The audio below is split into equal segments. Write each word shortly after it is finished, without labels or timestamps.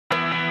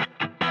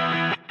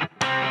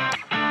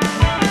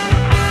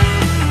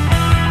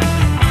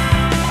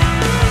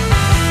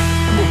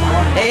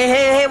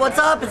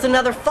What's up? It's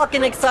another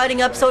fucking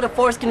exciting episode of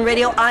Foreskin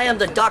Radio. I am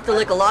the Dr.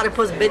 Lick a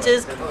Lottipus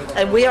bitches,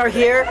 and we are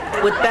here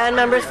with band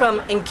members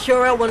from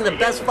Incura, one of the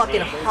best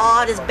fucking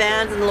hottest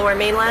bands in the Lower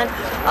Mainland.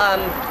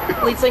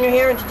 Lead singer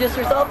here, introduce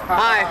yourself.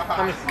 Hi,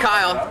 I'm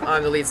Kyle.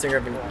 I'm the lead singer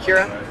of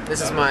Incura. This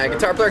is my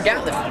guitar player,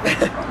 Gatlin.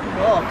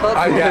 Oh, cool.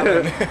 I'm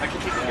Gatlin.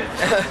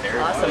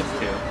 Awesome.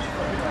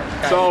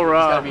 It's all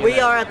raw. We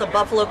are at the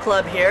Buffalo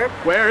Club here.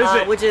 Where is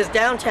it? Which is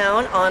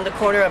downtown on the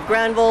corner of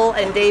Granville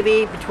and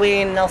Davie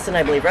between Nelson,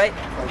 I believe, right?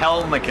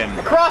 Helmicon.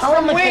 Across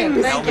from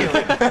Wings! Thank you.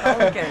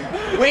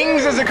 Helmicon.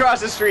 Wings is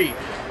across the street.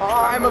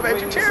 I'm a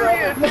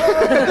vegetarian.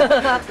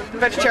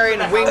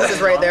 Vegetarian Wings is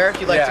right there. If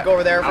you'd like to go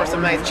over there for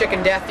some nice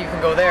chicken death, you can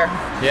go there.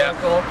 Yeah,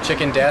 cool.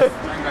 Chicken death.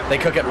 They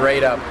cook it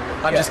right up.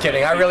 I'm just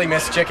kidding. I really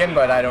miss chicken,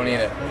 but I don't eat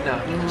it. No.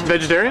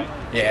 Vegetarian?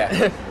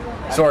 Yeah.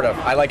 Sort of.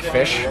 I like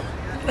fish.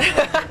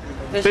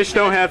 Fish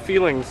don't have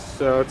feelings,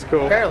 so it's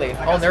cool. Apparently,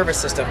 all nervous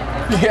system.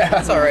 Yeah.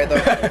 That's alright though.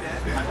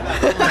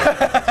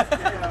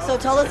 So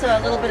tell us a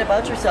little bit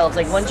about yourselves.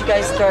 Like, when did you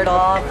guys start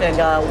off, and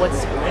how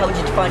did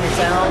you define your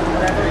sound,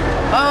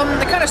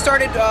 whatever? It kind of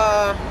started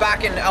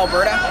back in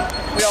Alberta.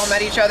 We all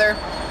met each other.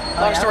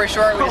 Long story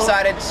short, we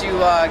decided to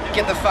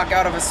get the fuck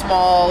out of a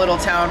small little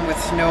town with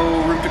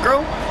no room to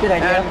grow. Good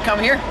idea. And come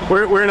here.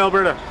 We're in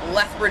Alberta.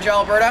 Lethbridge,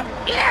 Alberta.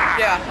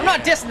 Yeah. I'm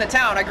not dissing the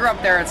town. I grew up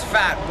there. It's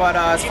fat, but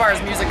as far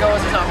as music goes,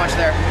 there's not much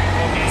there.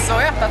 So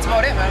yeah, that's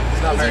about it, man.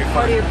 It's not very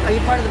fun. Are you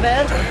part of the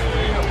band?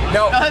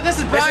 No. This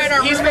is Brian.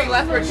 He's from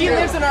Lethbridge. He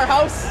lives in our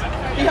house.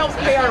 He helps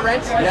pay our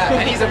rent. Yeah,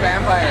 and he's a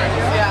vampire.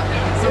 Yeah,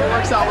 so it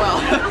works out well.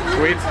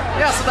 Sweet.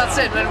 Yeah, so that's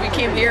it. And then we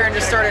came here and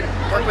just started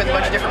working with a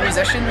bunch of different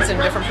musicians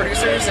and different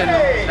producers, and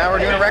now we're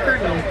doing a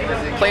record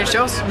and playing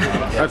shows.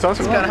 That's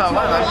awesome. That's kind of how it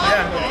went.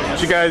 Yeah.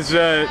 Did you guys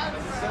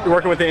you're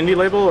working with the indie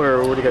label, or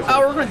what do you guys do?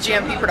 We're working with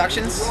GMP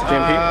Productions.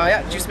 GMP?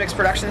 Yeah, Juice Mix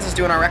Productions is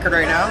doing our record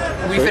right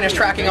now. We finished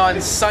tracking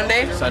on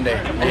Sunday.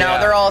 And now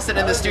they're all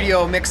sitting in the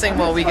studio mixing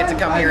while we get to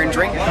come here and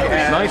drink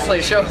and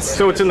play shows.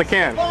 So it's in the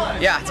can.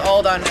 Yeah, it's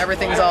all done.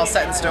 Everything's all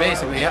set in stone.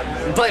 Basically,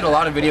 yeah. We played a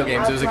lot of video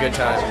games. It was a good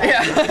time.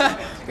 Yeah.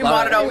 We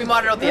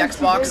modded out the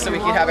Xbox so we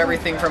could have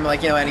everything from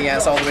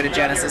NES all the way to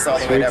Genesis all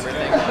the way to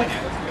everything.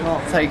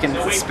 That's how you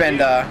can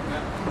spend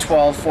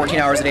 12, 14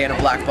 hours a day in a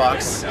black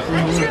box.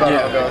 That's about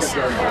how it goes.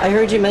 I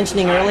heard you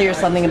mentioning earlier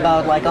something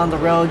about, like, on the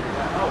road,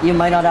 you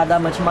might not have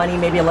that much money,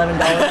 maybe $11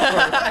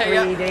 for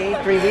 3 days,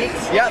 3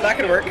 weeks? Yeah, that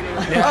could work.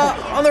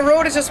 On the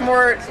road, it's just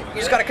more, you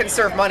just gotta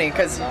conserve money,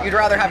 because you'd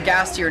rather have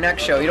gas to your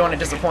next show. You don't want to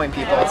disappoint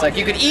people. It's like,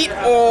 you could eat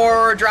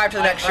or drive to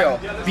the next show.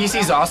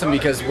 BC's awesome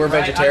because we're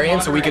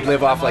vegetarian, so we could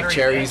live off like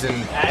cherries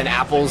and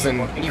apples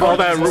and all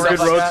that good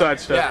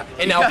roadside stuff.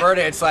 Yeah. In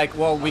Alberta, it's like,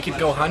 well, we could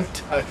go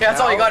hunt. Yeah, that's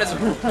all you got is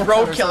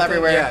roadkill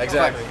everywhere. Yeah,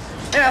 exactly.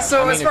 Yeah,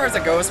 so as far as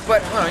it goes,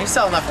 but you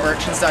sell enough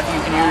merch and stuff,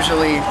 you can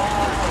usually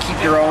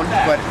keep your own,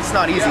 but it's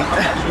not easy.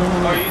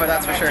 But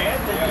that's for sure.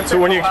 So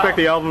when do you expect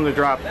the album to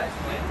drop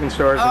in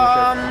stores?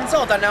 It's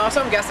all done now,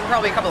 so I'm guessing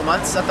probably a couple of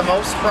months at the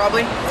most,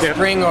 probably. Yeah.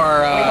 Spring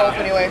or... We hope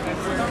anyway.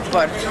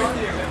 But...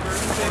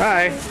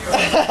 Hi.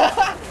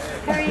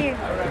 How are you?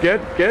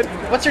 Good, good.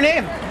 What's your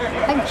name?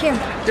 I'm Kim.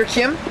 You're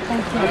Kim?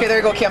 I'm Kim. Okay, there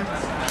you go, Kim.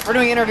 We're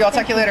doing an interview. I'll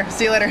talk to you later.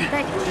 See you later.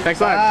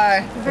 Thanks a lot.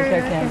 Bye.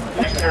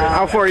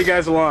 How far are you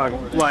guys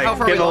along? Like How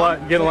far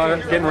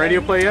getting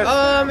radio play yet?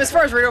 As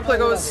far as radio play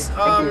goes,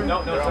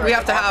 we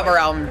have to have our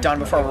album done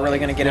before we're really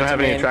going to get You into don't have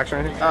any main. tracks or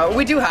anything?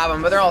 We do have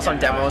them, but they're also on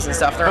demos and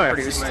stuff. They're Oh, not yeah.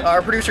 produced.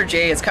 Our producer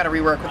Jay has kind of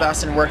reworked with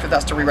us and worked with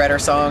us to rewrite our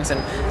songs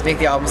and make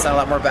the album sound a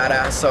lot more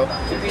badass. So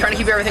trying to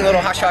keep everything a little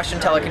hush-hush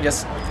until it can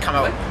just come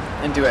out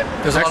and do it.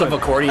 There's a lot of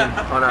accordion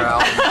on our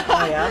album.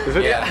 Oh, yeah? Is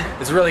it?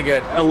 Yeah, it's really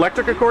good.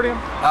 Electric accordion?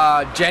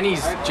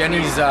 Jim's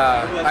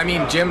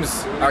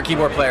our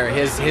keyboard player.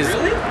 His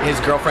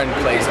girlfriend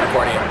plays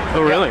accordion.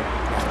 Oh, really?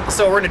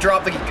 So we're going to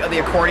drop the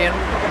accordion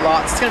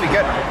lots. It's going to be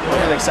good.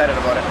 I'm really excited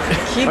about it.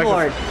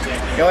 Keyboard.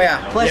 Oh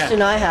yeah.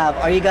 Question I have,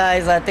 are you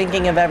guys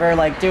thinking of ever,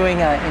 like, doing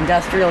an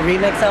industrial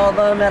remix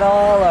album at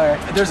all, or?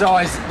 There's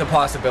always the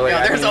possibility.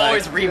 Yeah, I there's mean,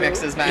 always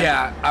remixes, man.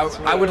 Yeah,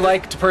 I would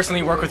like to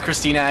personally work with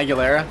Christina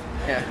Aguilera.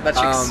 Yeah, that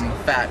chick's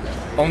fat.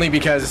 Only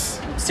because...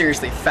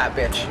 Seriously, fat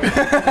bitch.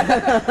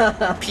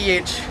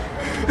 PH.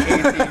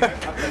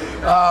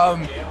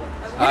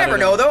 You never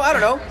know, though. I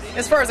don't know.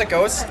 As far as it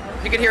goes,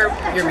 you can hear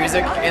your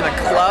music in a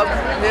club.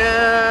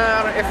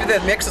 Yeah, if the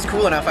mix is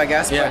cool enough, I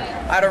guess. Yeah.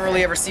 But I don't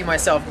really ever see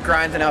myself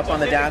grinding up on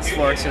the dance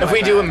floor. If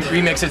we do a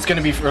remix, it's going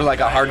to be for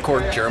like a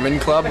hardcore German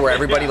club where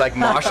everybody like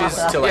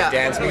moshes to like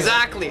dance music.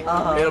 Exactly.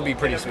 It'll be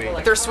pretty sweet.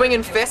 If they're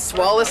swinging fists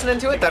while listening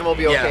to it, then we'll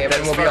be okay. Yeah, But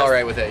then as we'll be far as-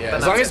 alright with it, yeah.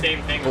 As long as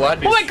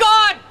blood... Oh my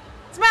god!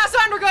 It's Mass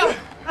Undergo!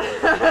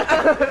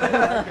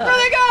 Where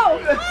they go?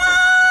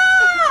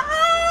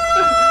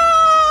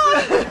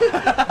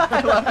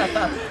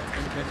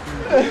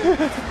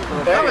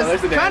 That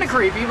was kind of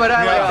creepy, but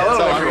I like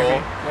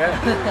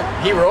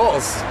it. He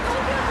rolls.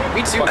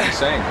 Me too. What are you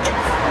saying?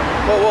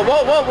 Whoa, whoa,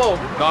 whoa, whoa,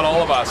 whoa. Not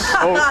all of us.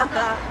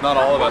 Not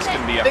all of us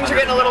can be. Things are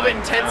getting a little bit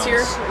intense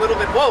here. A little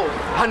bit. Whoa.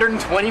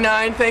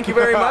 129. Thank you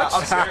very much.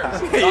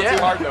 Upstairs. Not Yeah.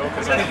 too hard though,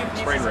 because I have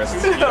sprained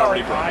wrists. You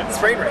already broke.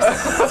 Sprain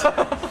wrists.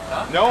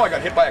 No, I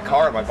got hit by a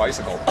car on my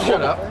bicycle.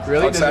 Shut up.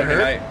 Really? On Does it Saturday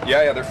hurt? night.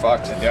 Yeah, they're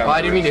fucked. Yeah. Oh,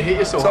 I didn't mean to hit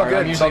you so It's all hard.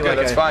 good. I'm It's all usually good.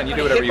 like That's a- fine. You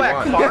do whatever you Hit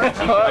by a want.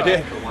 car? I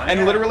did.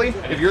 And literally,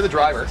 if you're the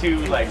driver, To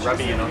like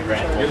rubbing it on the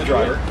ground. you're the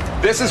driver.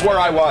 This is where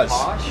I was.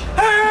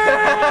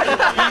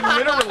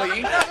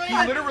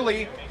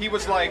 He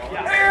was like,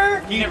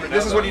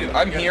 this is what he did.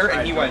 I'm here,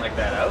 and he went like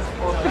that out.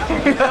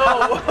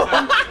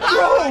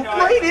 bro,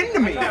 right into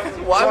me.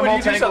 Why would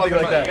you do something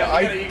like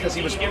that? Because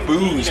he was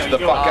boozed the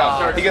fuck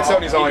up. He gets out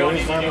and he's all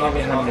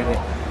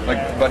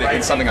like, but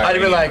it's something I'd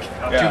have been like,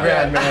 $2,000,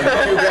 man.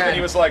 $2,000. And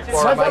he was like,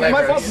 Or my leg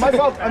hurts. my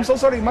fault. I'm so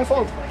sorry, my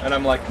fault. And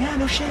I'm like, yeah,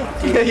 no shit.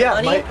 Yeah,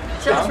 Money?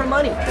 Just for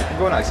money. I'm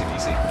going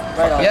ICBC.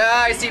 Right on.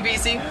 Yeah,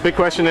 ICBC. Big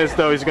question is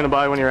though, is he gonna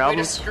buy one of your We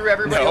albums? just screw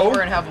everybody No.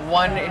 over and have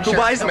one insurance Who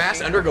buys company. Mass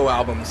Undergo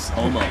albums?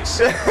 Almost.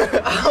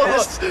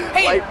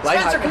 Hey, Light-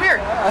 Spencer, come here.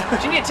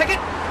 Do you need a ticket?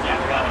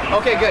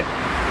 Okay, good.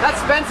 That's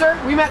Spencer.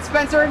 We met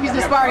Spencer. He's an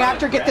aspiring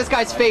actor. Get this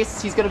guy's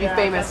face. He's gonna be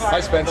famous. Hi,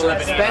 Spencer.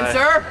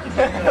 Spencer,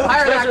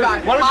 hire that guy.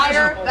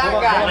 Hire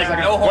that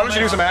guy. Why don't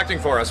you do some acting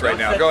for us right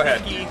now? Go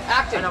ahead.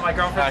 Acting. My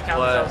girlfriend's couch,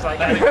 I was like,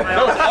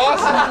 That was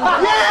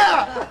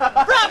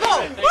awesome.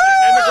 Bravo!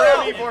 And the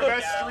Grammy for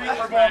Best Street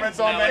Performance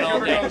on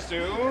Vancouver goes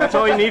to... That's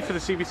all you need for the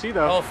CBC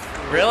though.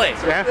 oh, really?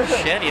 Yeah.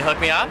 Shit, you hooked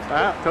me up?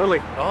 Ah, totally.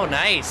 Oh,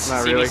 nice.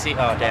 Not really. CBC.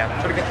 Oh, damn.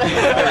 Okay,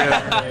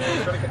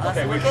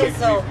 Okay,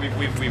 so-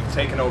 we've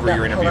taken over your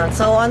Hold interview. on.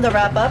 So on the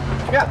wrap up,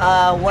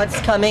 what's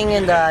coming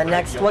in the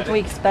next? What can we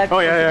expect Oh,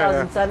 for yeah, yeah,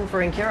 yeah. 2007 for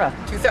Incura?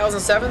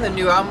 2007, the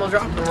new album will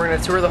drop, and we're gonna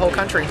tour the whole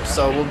country.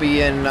 So we'll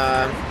be in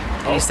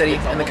any city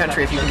in the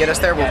country. If you can get us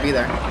there, we'll be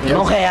there.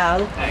 Montreal.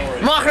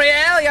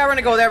 Montreal, yeah, we're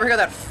gonna go there. We're gonna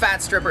get that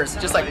fat strippers,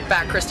 just like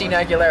fat Christina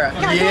Aguilera.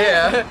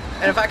 Yeah.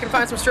 And if I can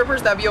find some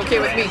strippers, that'd be okay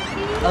with me.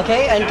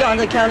 Okay, and on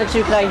the count of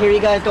two, can I hear you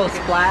guys go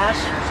splash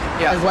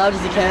Yeah. as loud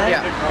as you can?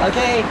 Yeah.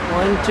 Okay,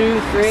 1, 2,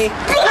 3.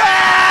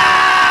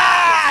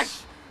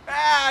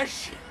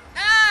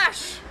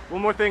 Ash!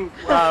 One more thing,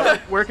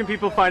 where can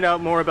people find out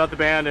more about the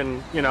band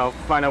and, you know,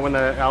 find out when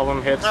the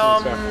album hits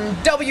and stuff?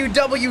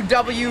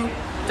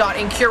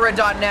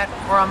 www.incura.net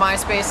or on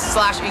MySpace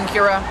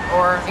 /Incura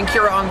or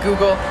Incura on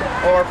Google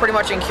or pretty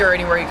much Incura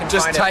anywhere you can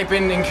Just find type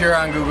in Incura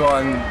on Google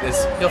and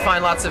this. it. You'll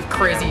find lots of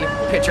crazy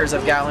pictures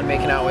of Gallon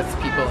making out with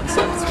people and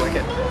stuff. It's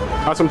wicked.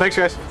 Awesome, thanks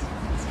guys.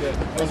 See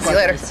you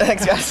later.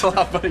 Thanks, guys.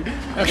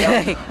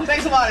 Okay,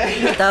 Thanks a lot.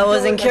 that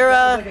was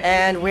Incura,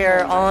 and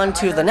we're on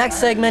to the next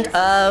segment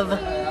of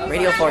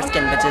Radio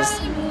Foreskin, bitches.